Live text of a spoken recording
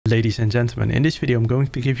Ladies and gentlemen, in this video I'm going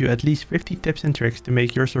to give you at least 50 tips and tricks to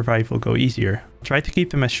make your survival go easier. Try to keep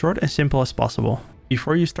them as short and simple as possible.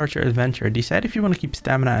 Before you start your adventure, decide if you want to keep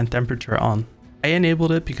stamina and temperature on. I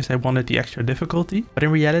enabled it because I wanted the extra difficulty, but in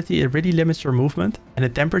reality it really limits your movement and the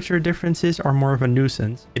temperature differences are more of a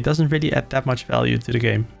nuisance. It doesn't really add that much value to the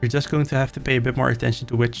game. You're just going to have to pay a bit more attention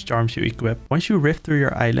to which charms you equip. Once you rift through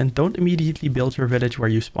your island, don't immediately build your village where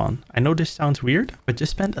you spawn. I know this sounds weird, but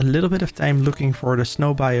just spend a little bit of time looking for the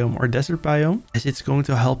snow biome or desert biome, as it's going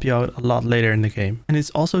to help you out a lot later in the game. And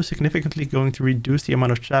it's also significantly going to reduce the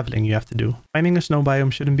amount of traveling you have to do. Finding a snow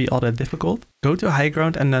biome shouldn't be all that difficult. Go to high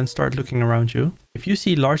ground and then start looking around you. If you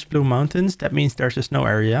see large blue mountains, that means there's a snow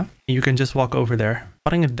area and you can just walk over there.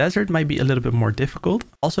 Spotting a desert might be a little bit more difficult.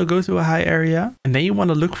 Also go to a high area and then you want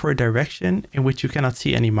to look for a direction in which you cannot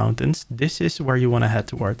see any mountains. This is where you want to head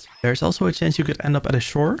towards. There's also a chance you could end up at a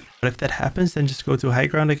shore, but if that happens, then just go to high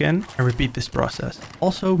ground again and repeat this process.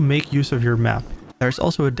 Also make use of your map. There's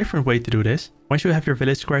also a different way to do this. Once you have your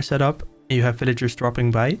village square set up, you have villagers dropping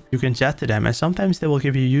by, you can chat to them and sometimes they will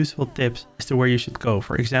give you useful tips as to where you should go.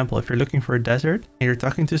 For example, if you're looking for a desert and you're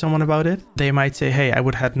talking to someone about it, they might say, hey, I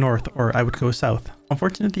would head north or I would go south.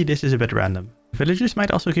 Unfortunately, this is a bit random. Villagers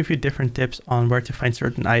might also give you different tips on where to find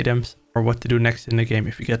certain items or what to do next in the game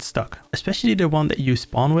if you get stuck. Especially the one that you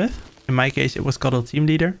spawn with. In my case, it was Cuddle Team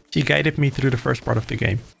Leader. She guided me through the first part of the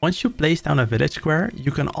game. Once you place down a village square,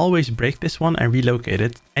 you can always break this one and relocate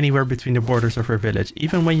it anywhere between the borders of your village.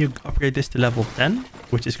 Even when you upgrade this to level 10,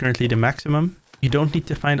 which is currently the maximum, you don't need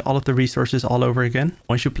to find all of the resources all over again.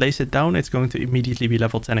 Once you place it down, it's going to immediately be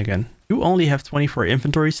level 10 again. You only have 24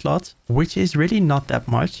 inventory slots, which is really not that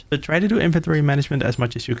much. So try to do inventory management as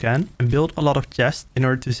much as you can and build a lot of chests in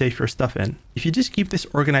order to save your stuff in. If you just keep this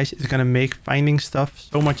organized, it's going to make finding stuff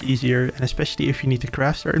so much easier. And especially if you need to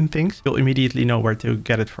craft certain things, you'll immediately know where to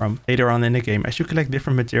get it from. Later on in the game, as you collect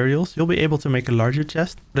different materials, you'll be able to make a larger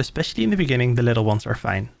chest. But especially in the beginning, the little ones are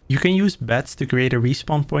fine. You can use beds to create a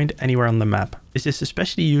respawn point anywhere on the map. This is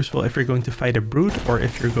especially useful if you're going to fight a brute or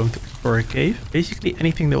if you're going to explore a cave. Basically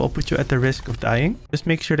anything that will put you at the risk of dying. Just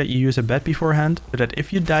make sure that you use a bed beforehand so that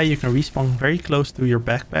if you die you can respawn very close to your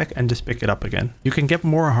backpack and just pick it up again. You can get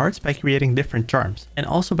more hearts by creating different charms and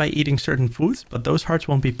also by eating certain foods, but those hearts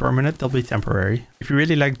won't be permanent, they'll be temporary. If you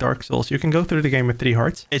really like Dark Souls, you can go through the game with 3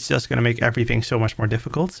 hearts. It's just going to make everything so much more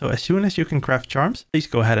difficult. So as soon as you can craft charms, please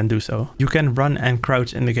go ahead and do so. You can run and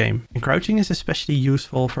crouch in the game. And crouching is especially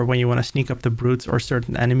useful for when you want to sneak up the brutes or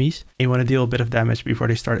certain enemies and you want to deal a bit of damage before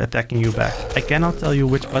they start attacking you back. I cannot tell you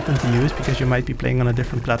which button to use because you might be playing on a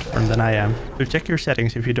different platform than I am. So check your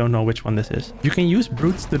settings if you don't know which one this is. You can use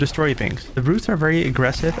brutes to destroy things. The brutes are very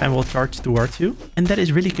aggressive and will charge towards you. And that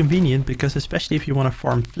is really convenient because especially if you want to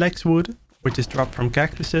farm flexwood, which is dropped from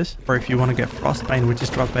cactuses, or if you want to get frostpine, which is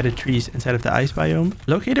dropped by the trees inside of the ice biome,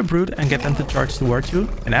 locate a brute and get them to charge towards you,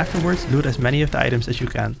 and afterwards loot as many of the items as you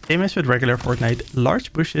can. Same as with regular Fortnite,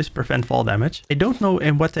 large bushes prevent fall damage. I don't know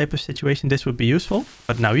in what type of situation this would be useful,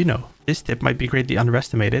 but now you know. This tip might be greatly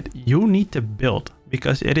underestimated. You need to build,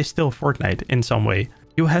 because it is still Fortnite in some way.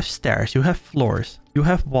 You have stairs, you have floors, you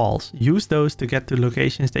have walls. Use those to get to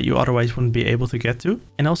locations that you otherwise wouldn't be able to get to.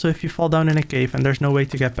 And also if you fall down in a cave and there's no way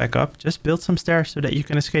to get back up, just build some stairs so that you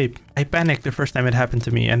can escape. I panicked the first time it happened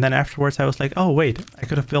to me and then afterwards I was like, oh wait, I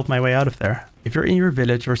could have built my way out of there. If you're in your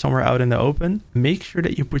village or somewhere out in the open, make sure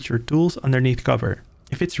that you put your tools underneath cover.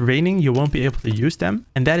 If it's raining, you won't be able to use them,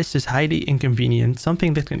 and that is just highly inconvenient,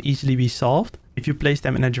 something that can easily be solved if you place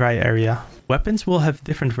them in a dry area. Weapons will have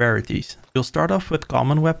different rarities. You'll start off with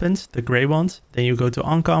common weapons, the gray ones, then you go to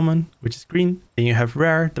uncommon, which is green, then you have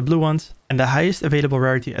rare, the blue ones, and the highest available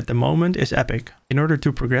rarity at the moment is epic. In order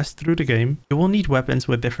to progress through the game, you will need weapons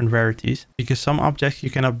with different rarities, because some objects you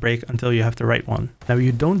cannot break until you have the right one. Now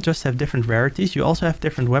you don't just have different rarities, you also have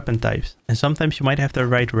different weapon types, and sometimes you might have the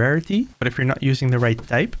right rarity, but if you're not using the right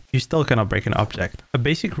type, you still cannot break an object. A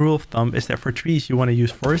basic rule of thumb is that for trees you want to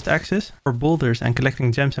use forest axes, for boulders and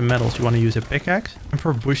collecting gems and metals you want to use a pickaxe, and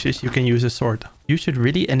for bushes you can use a sword. You should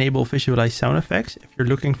really enable visualize sound effects if you're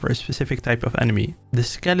looking for a specific type of enemy. The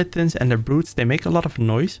skeletons and the brutes, they make a lot of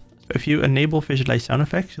noise. So if you enable visualize sound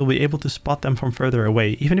effects, you'll be able to spot them from further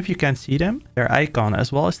away. Even if you can't see them, their icon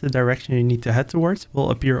as well as the direction you need to head towards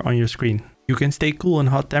will appear on your screen. You can stay cool in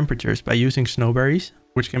hot temperatures by using snowberries,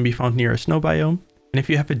 which can be found near a snow biome. And if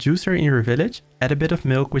you have a juicer in your village, add a bit of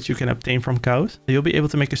milk which you can obtain from cows. You'll be able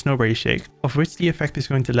to make a snowberry shake, of which the effect is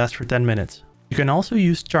going to last for 10 minutes. You can also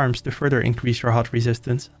use charms to further increase your hot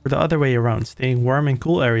resistance, or the other way around, staying warm in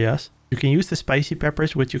cool areas. You can use the spicy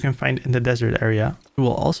peppers which you can find in the desert area. You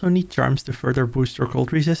will also need charms to further boost your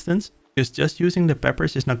cold resistance, because just using the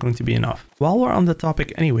peppers is not going to be enough. While we're on the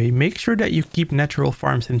topic anyway, make sure that you keep natural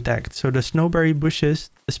farms intact. So the snowberry bushes,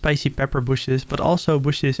 the spicy pepper bushes, but also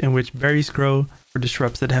bushes in which berries grow, or the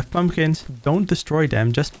shrubs that have pumpkins, don't destroy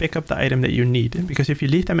them, just pick up the item that you need, because if you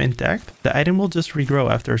leave them intact, the item will just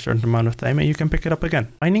regrow after a certain amount of time and you can pick it up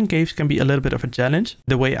again. Finding caves can be a little bit of a challenge.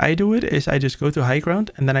 The way I do it is I just go to high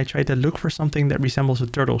ground and then I try to look for something that resembles a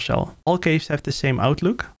turtle shell. All caves have the same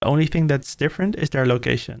outlook, the only thing that's different is their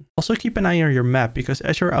location. Also keep an eye on your map, because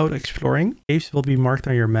as you're out exploring, caves will be marked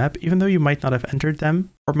on your map even though you might not have entered them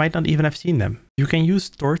or might not even have seen them. You can use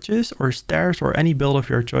torches or stairs or any build of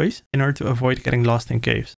your choice in order to avoid getting lost in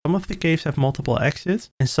caves. Some of the caves have multiple exits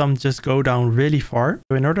and some just go down really far.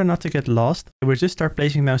 So in order not to get lost, I would just start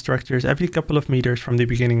placing down structures every couple of meters from the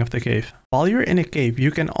beginning of the cave. While you're in a cave, you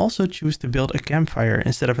can also choose to build a campfire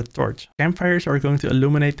instead of a torch. Campfires are going to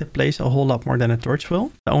illuminate the place a whole lot more than a torch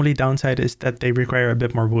will. The only downside is that they require a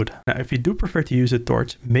bit more wood. Now, if you do prefer to use a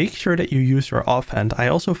torch, make sure that you use your offhand. I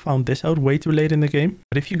also found this out way too late in the game,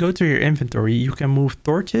 but if you go to your inventory, you can move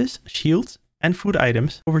torches, shields, and food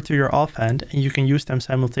items over to your offhand and you can use them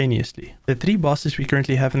simultaneously. The 3 bosses we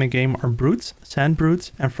currently have in the game are brutes, sand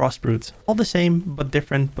brutes, and frost brutes. All the same, but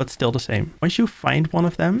different, but still the same. Once you find one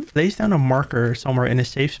of them, place down a marker somewhere in a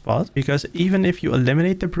safe spot, because even if you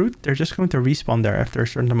eliminate the brute, they're just going to respawn there after a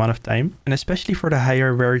certain amount of time. And especially for the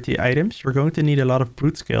higher rarity items, you're going to need a lot of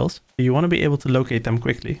brute skills. So you want to be able to locate them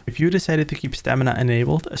quickly. If you decided to keep stamina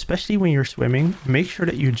enabled, especially when you're swimming, make sure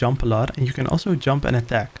that you jump a lot, and you can also jump and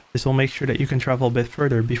attack. This will make sure that you can travel a bit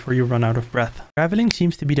further before you run out of breath. Traveling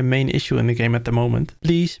seems to be the main issue in the game at the moment.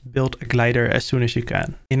 Please build a glider as soon as you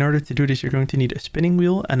can. In order to do this, you're going to need a spinning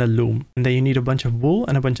wheel and a loom. And then you need a bunch of wool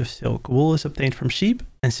and a bunch of silk. Wool is obtained from sheep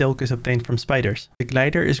and silk is obtained from spiders. The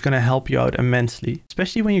glider is going to help you out immensely.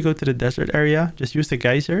 Especially when you go to the desert area, just use the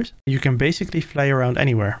geysers. You can basically fly around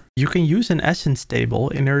anywhere. You can use an essence table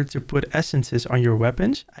in order to put essences on your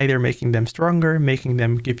weapons, either making them stronger, making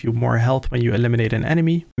them give you more health when you eliminate an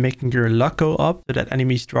enemy, making your luck go up so that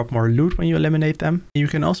enemies drop more loot when you eliminate them. You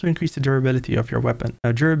can also increase the durability of your weapon.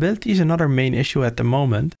 Now, durability is another main issue at the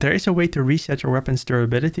moment. There is a way to reset your weapon's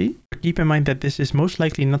durability, but keep in mind that this is most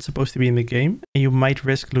likely not supposed to be in the game and you might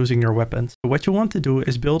risk losing your weapons. So what you want to do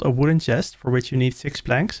is build a wooden chest for which you need 6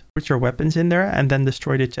 planks, put your weapons in there and then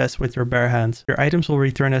destroy the chest with your bare hands. Your items will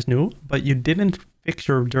return as new, but you didn't fix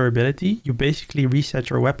your durability, you basically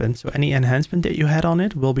reset your weapon, so any enhancement that you had on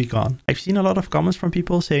it will be gone. I've seen a lot of comments from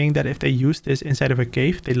people saying that if they used this inside of a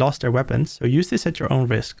cave, they lost their weapons, so use this at your own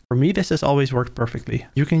risk. For me, this has always worked perfectly.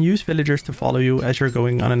 You can use villagers to follow you as you're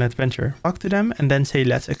going on an adventure. Talk to them and then say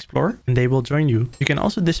let's explore, and they will join you. You can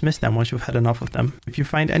also dismiss them once you've had enough of them. If you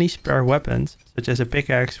find any spare weapons, such as a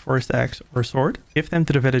pickaxe, forest axe, or sword, give them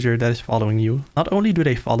to the villager that is following you. Not only do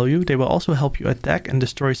they follow you, they will also help you attack and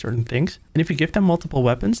destroy certain things, and if you give them multiple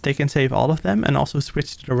weapons, they can save all of them and also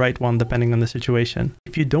switch to the right one depending on the situation.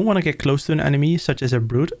 If you don't want to get close to an enemy, such as a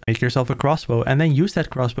brute, make yourself a crossbow and then use that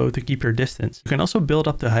crossbow to keep your distance. You can also build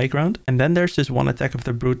up the high ground, and then there's just one attack of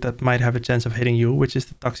the brute that might have a chance of hitting you, which is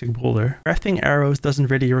the toxic boulder. Crafting arrows doesn't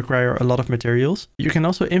really require a lot of materials. You can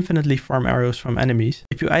also infinitely farm arrows from enemies.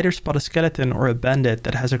 If you either spot a skeleton or a bandit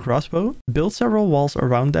that has a crossbow, build several walls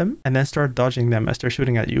around them and then start dodging them as they're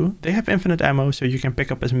shooting at you. They have infinite ammo, so you can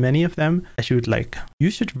pick up as many of them as you'd like. You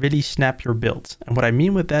should really snap your builds. And what I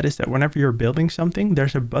mean with that is that whenever you're building something,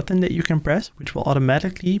 there's a button that you can press which will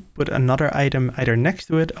automatically put another item either next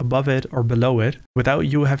to it, above it, or below it without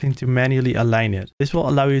you having to manually align it. This will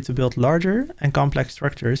allow you to build larger and complex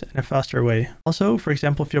structures in a faster way. Also, for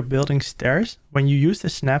example, if you're building stairs, when you use the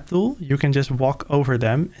snap tool, you can just walk over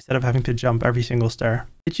them instead of having to jump every single stair.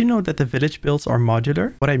 Did you know that the village builds are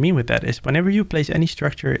modular? What I mean with that is whenever you place any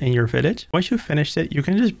structure in your village, once you've finished it, you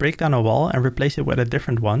can just break down a wall and replace it with a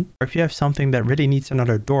different one. Or if you have something that really needs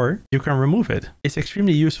another door, you can remove it. It's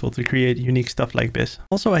extremely useful to create unique stuff like this.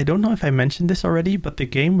 Also, I don't know if I mentioned this already, but the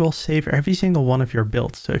game will save every single one of your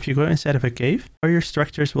builds. So if you go inside of a cave, all your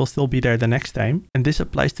structures will still be there the next time. And this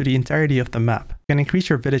applies to the entirety of the map. You can increase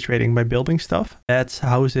your village rating by building stuff, beds,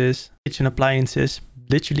 houses, kitchen appliances,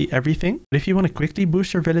 literally everything. But if you want to quickly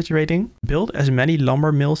boost your village rating, build as many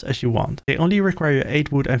lumber mills as you want. They only require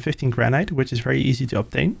 8 wood and 15 granite, which is very easy to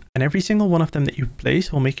obtain. And every single one of them that you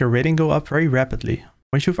place will make your rating go up very rapidly.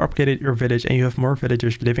 Once you've upgraded your village and you have more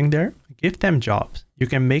villagers living there, give them jobs. You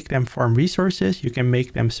can make them farm resources, you can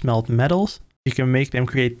make them smelt metals, you can make them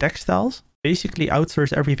create textiles. Basically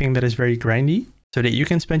outsource everything that is very grindy so that you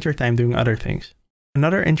can spend your time doing other things.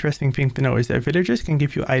 Another interesting thing to know is that villagers can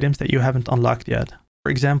give you items that you haven't unlocked yet. For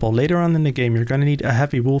example, later on in the game, you're going to need a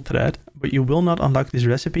heavy wool thread, but you will not unlock this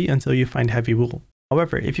recipe until you find heavy wool.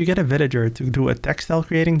 However, if you get a villager to do a textile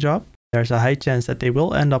creating job, There's a high chance that they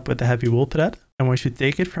will end up with the heavy wool thread, and once you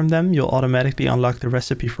take it from them, you'll automatically unlock the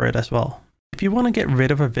recipe for it as well. If you want to get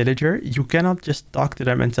rid of a villager, you cannot just talk to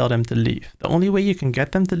them and tell them to leave. The only way you can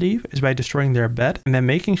get them to leave is by destroying their bed and then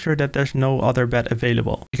making sure that there's no other bed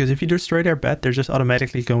available. Because if you destroy their bed, they're just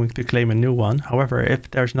automatically going to claim a new one. However,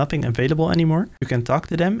 if there's nothing available anymore, you can talk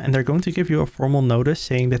to them and they're going to give you a formal notice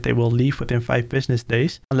saying that they will leave within 5 business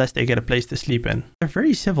days unless they get a place to sleep in. They're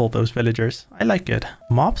very civil, those villagers. I like it.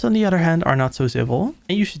 Mobs, on the other hand, are not so civil,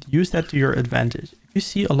 and you should use that to your advantage. If you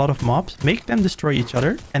see a lot of mobs, make them destroy each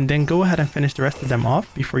other and then go ahead and finish the rest of them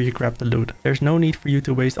off before you grab the loot. There's no need for you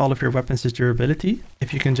to waste all of your weapons' durability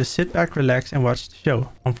if you can just sit back, relax and watch the show.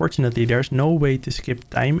 Unfortunately, there's no way to skip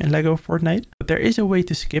time in LEGO Fortnite, but there is a way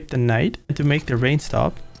to skip the night and to make the rain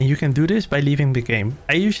stop, and you can do this by leaving the game.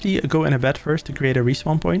 I usually go in a bed first to create a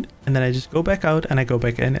respawn point, and then I just go back out and I go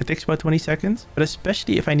back in. It takes about 20 seconds, but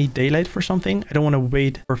especially if I need daylight for something, I don't want to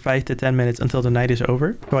wait for 5 to 10 minutes until the night is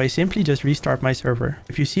over, so I simply just restart my server.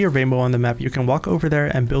 If you see a rainbow on the map, you can walk over there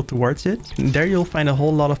and build towards it, and there you'll find a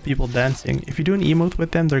whole lot of people dancing. If you do an emote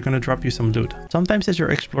with them, they're going to drop you some loot. Sometimes as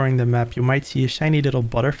you're exploring the map, you might see a shiny little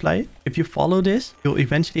butterfly. If you follow this, you'll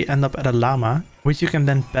eventually end up at a llama, which you can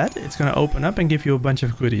then pet. It's going to open up and give you a bunch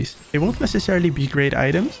of goodies. They won't necessarily be great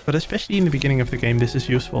items, but especially in the beginning of the game, this is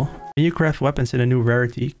useful. When you craft weapons in a new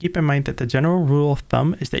rarity, keep in mind that the general rule of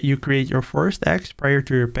thumb is that you create your forest axe prior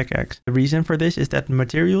to your pickaxe. The reason for this is that the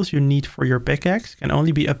materials you need for your pickaxe can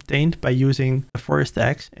only be obtained by using the forest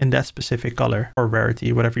axe in that specific color, or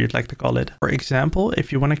rarity, whatever you'd like to call it. For example,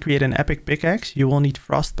 if you want to create an epic pickaxe, you will need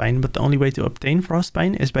frostpine, but the only way to obtain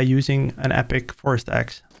frostpine is by using an epic forest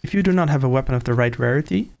axe. If you do not have a weapon of the right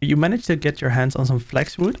rarity, but you manage to get your hands on some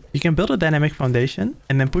flexwood, you can build a dynamic foundation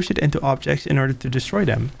and then push it into objects in order to destroy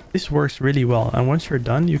them. This works really well, and once you're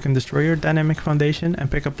done, you can destroy your dynamic foundation and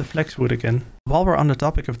pick up the flexwood again. While we're on the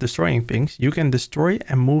topic of destroying things, you can destroy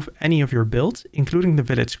and move any of your builds, including the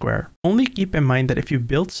village square. Only keep in mind that if you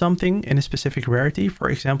build something in a specific rarity, for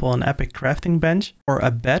example an epic crafting bench or a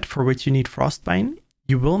bed for which you need frostpine,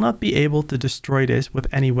 you will not be able to destroy this with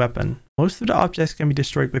any weapon. Most of the objects can be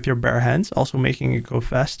destroyed with your bare hands, also making it go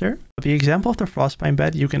faster. But the example of the frostpine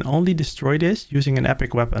bed, you can only destroy this using an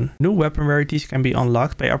epic weapon. New weapon rarities can be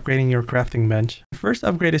unlocked by upgrading your crafting bench. The first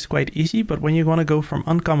upgrade is quite easy, but when you want to go from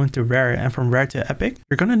uncommon to rare and from rare to epic,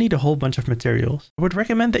 you're going to need a whole bunch of materials. I would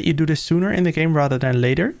recommend that you do this sooner in the game rather than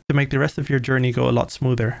later to make the rest of your journey go a lot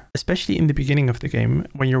smoother. Especially in the beginning of the game,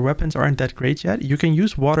 when your weapons aren't that great yet, you can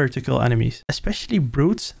use water to kill enemies. Especially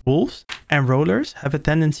brutes, wolves, and rollers have a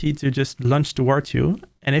tendency to just lunge towards you,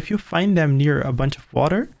 and if you find them near a bunch of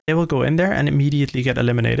water, they will go in there and immediately get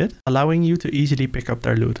eliminated, allowing you to easily pick up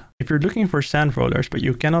their loot. If you're looking for sand rollers but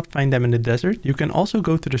you cannot find them in the desert, you can also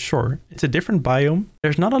go to the shore. It's a different biome.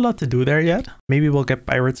 There's not a lot to do there yet. Maybe we'll get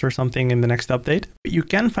pirates or something in the next update, but you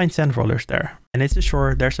can find sand rollers there. And it's a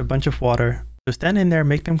shore, there's a bunch of water. So stand in there,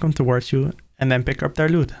 make them come towards you, and then pick up their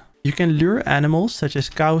loot. You can lure animals such as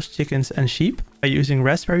cows, chickens and sheep by using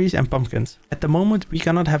raspberries and pumpkins. At the moment we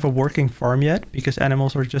cannot have a working farm yet because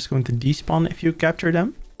animals are just going to despawn if you capture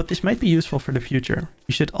them, but this might be useful for the future.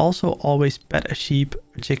 You should also always pet a sheep,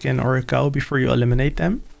 a chicken or a cow before you eliminate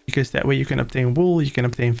them, because that way you can obtain wool, you can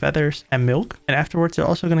obtain feathers and milk, and afterwards they're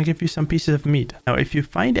also going to give you some pieces of meat. Now if you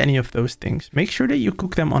find any of those things, make sure that you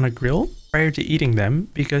cook them on a grill prior to eating them,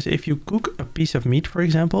 because if you cook a piece of meat, for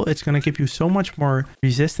example, it's going to give you so much more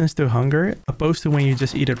resistance to hunger opposed to when you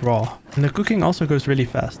just eat it raw. And the cooking also goes really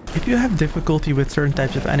fast. If you have difficulty with certain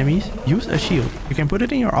types of enemies, use a shield. You can put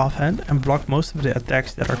it in your offhand and block most of the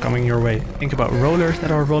attacks that are coming your way. Think about rollers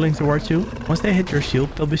that are rolling towards you. Once they hit your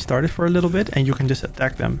shield, they'll be started for a little bit and you can just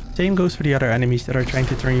attack them. Same goes for the other enemies that are trying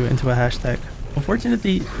to turn you into a hashtag.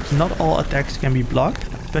 Unfortunately, not all attacks can be blocked,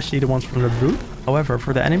 especially the ones from the brute. However,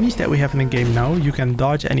 for the enemies that we have in the game now, you can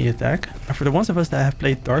dodge any attack. And for the ones of us that have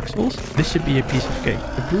played Dark Souls, this should be a piece of cake.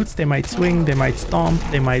 The brutes, they might swing, they might stomp,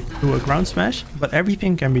 they might do a ground smash, but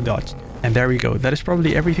everything can be dodged. And there we go. That is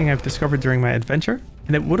probably everything I've discovered during my adventure.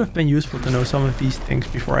 And it would have been useful to know some of these things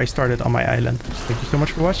before I started on my island. Thank you so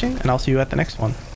much for watching, and I'll see you at the next one.